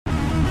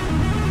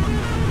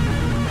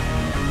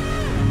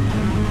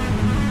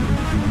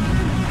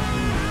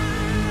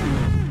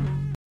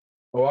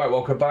All right,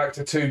 welcome back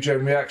to 2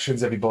 Gen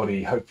Reactions,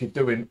 everybody. Hope you're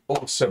doing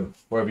awesome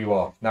wherever you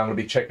are. Now I'm going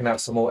to be checking out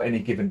some more Any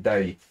Given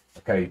Day.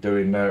 Okay,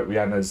 doing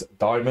Rihanna's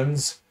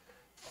Diamonds.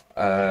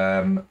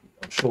 I'm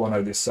sure I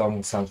know this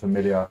song, sounds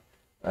familiar.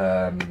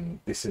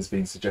 This has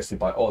been suggested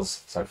by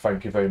Oz, so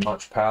thank you very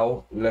much,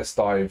 pal. Let's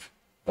dive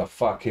the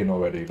fuck in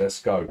already.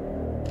 Let's go.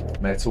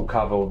 Metal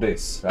cover of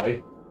this,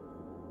 eh?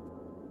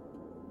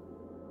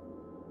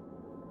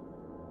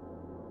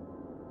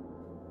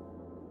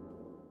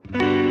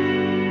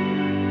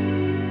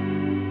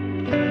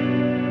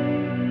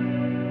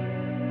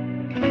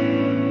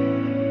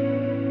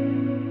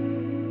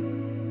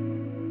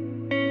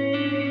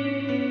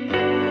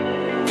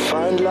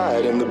 Find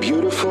light in the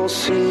beautiful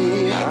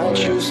sea. I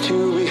choose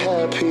to be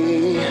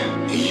happy.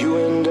 You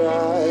and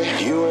I,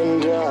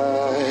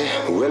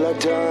 we're like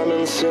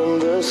diamonds in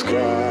the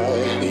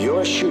sky.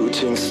 You're a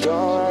shooting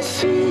star, I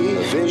see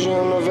a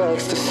vision of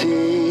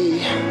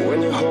ecstasy.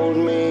 When you hold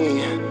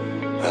me,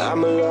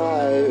 I'm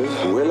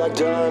alive. We're like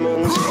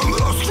diamonds from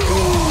the sky.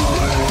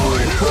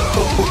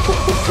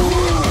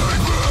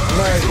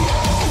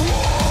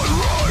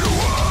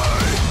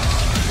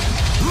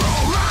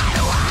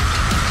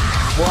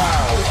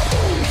 Wow.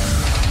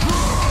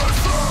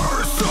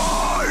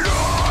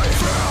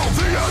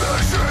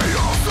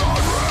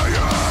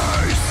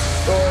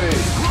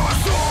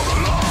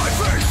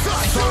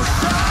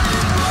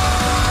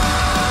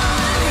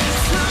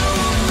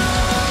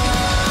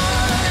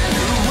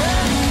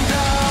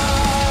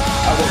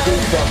 I've got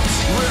goosebumps.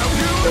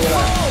 Look at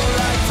that.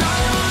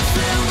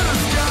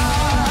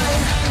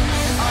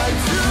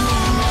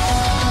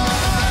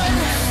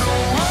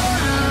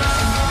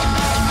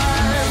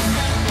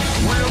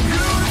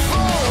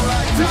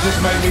 This just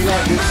made me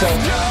like this song.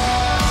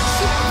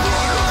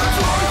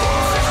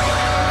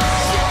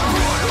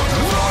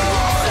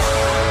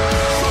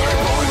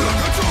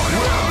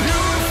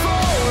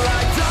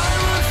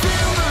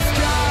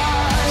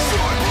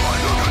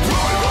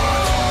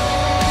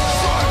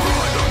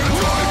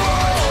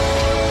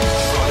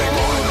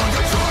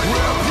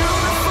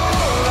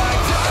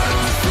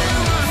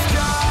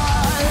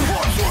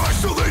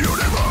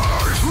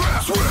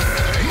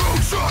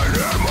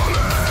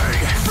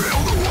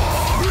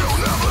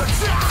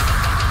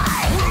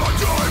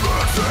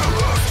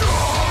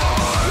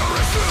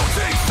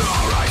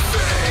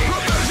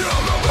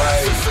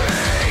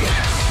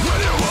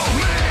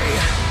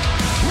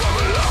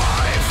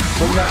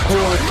 Bring that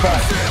chorus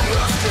back.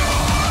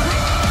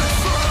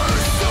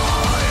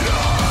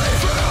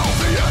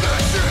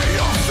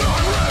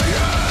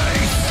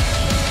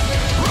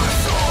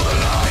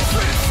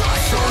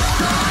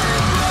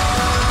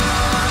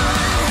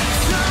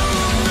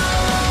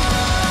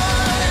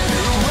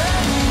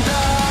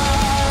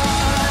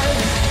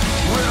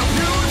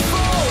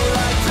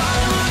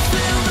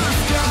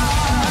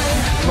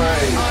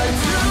 Mate,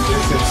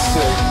 this is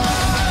sick.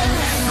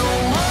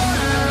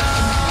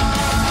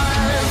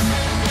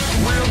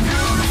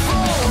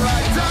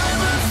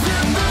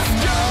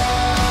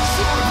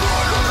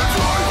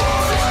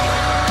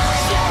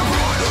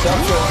 Such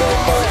a great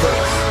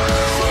focus.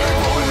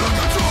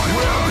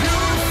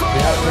 We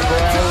have the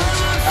ground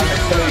and the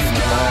clean,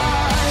 man.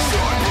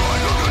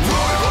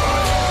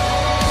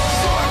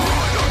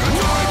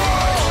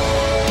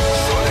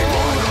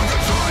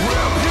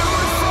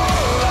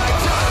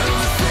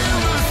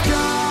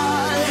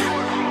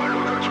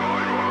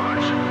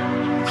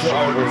 It's not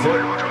over, is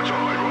it?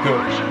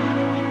 Good.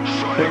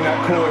 Bring that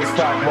chorus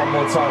back one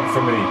more time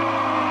for me.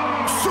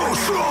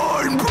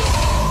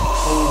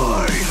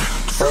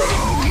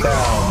 Break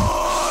down.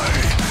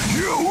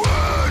 You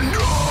and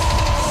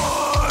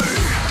I,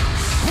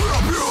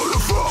 we're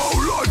beautiful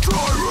like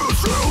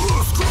diamonds in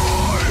the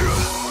sky.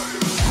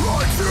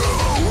 Like you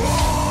and I,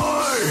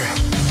 so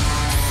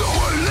alive, so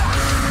alive.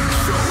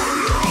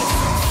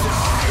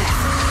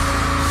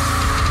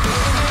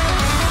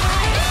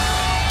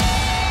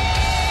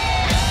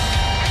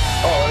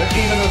 Oh, and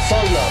even a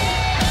solo.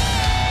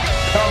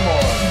 Come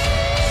on.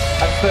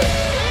 That's it.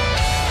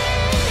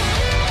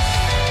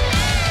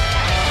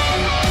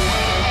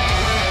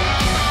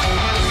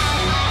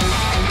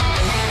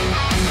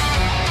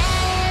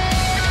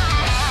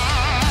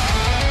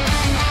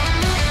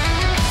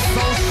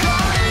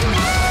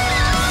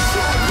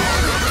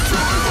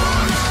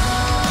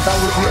 That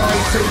was the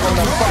icing on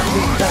the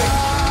fucking cake.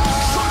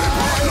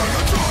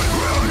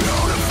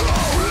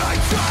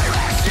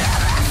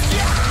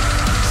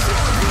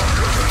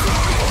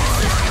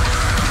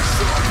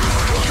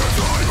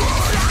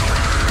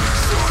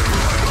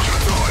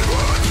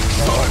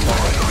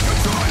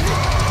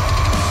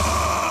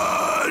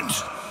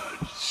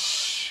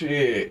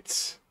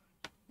 Shit.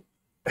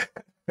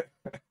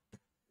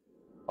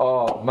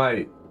 Oh,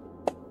 mate.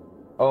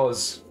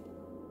 Oz.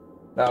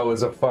 That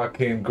was a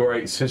fucking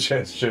great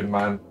suggestion,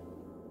 man.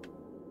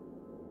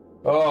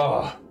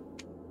 Oh.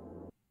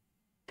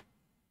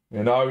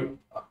 You know,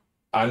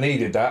 I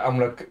needed that.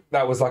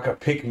 That was like a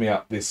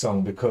pick-me-up, this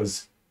song,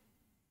 because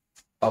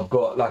I've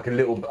got like a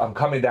little, I'm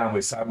coming down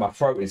with something. My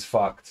throat is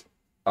fucked.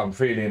 I'm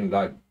feeling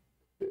like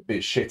a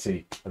bit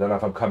shitty. I don't know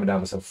if I'm coming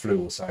down with some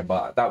flu or something,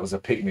 but that was a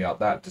pick me up.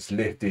 That just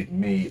lifted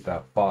me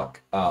the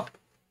fuck up.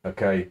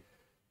 Okay,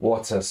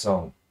 what a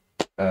song.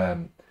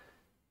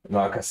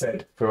 Like I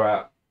said,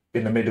 throughout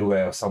in the middle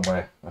there or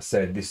somewhere, I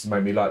said this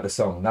made me like the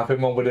song.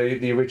 Nothing wrong with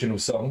the original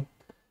song.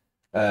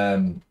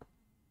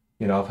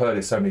 You know, I've heard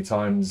it so many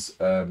times.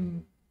 Yeah,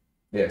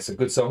 it's a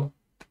good song,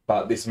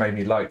 but this made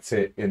me liked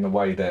it in the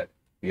way that,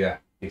 yeah,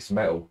 it's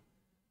metal.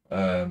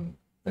 And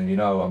you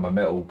know, I'm a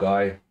metal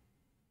guy.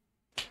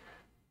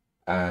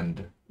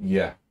 And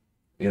yeah,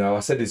 you know, I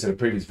said this in a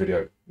previous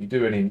video.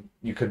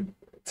 You could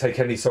take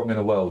any song in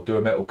the world, do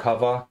a metal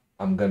cover.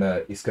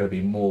 It's gonna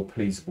be more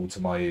pleasable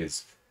to my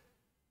ears.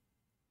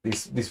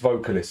 This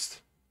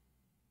vocalist,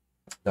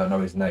 don't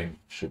know his name.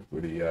 Should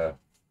really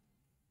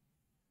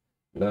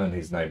learn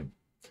his name.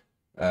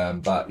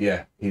 But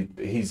yeah,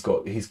 he's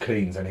got his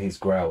cleans and his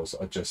growls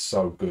are just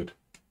so good.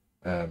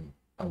 And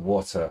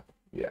what a,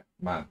 yeah,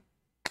 man,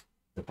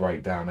 the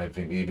breakdown,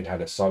 everything. He even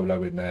had a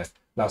solo in there.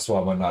 That's why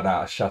I went like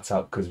that. I shut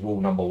up, because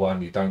rule number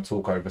one, you don't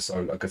talk over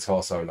a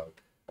guitar solo.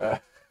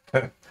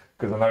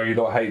 Because I know you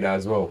don't hate that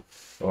as well.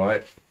 All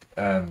right,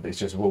 it's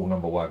just rule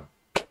number one.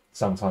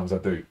 Sometimes I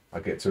do. I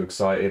get too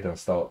excited and I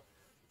start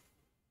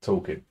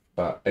talking.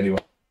 But anyway,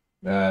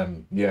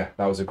 yeah,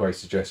 that was a great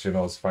suggestion,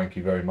 Oz. Thank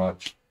you very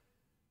much.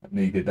 I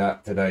needed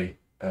that today.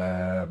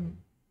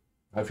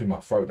 Hopefully my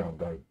throat don't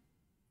go.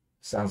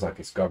 Sounds like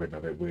it's going a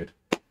bit weird.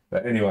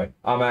 But anyway,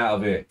 I'm out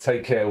of here.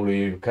 Take care, all of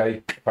you,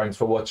 okay? Thanks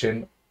for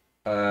watching.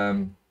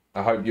 I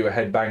hope you are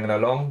headbanging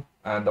along,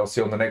 and I'll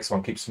see you on the next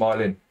one. Keep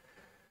smiling.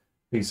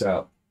 Peace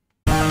out.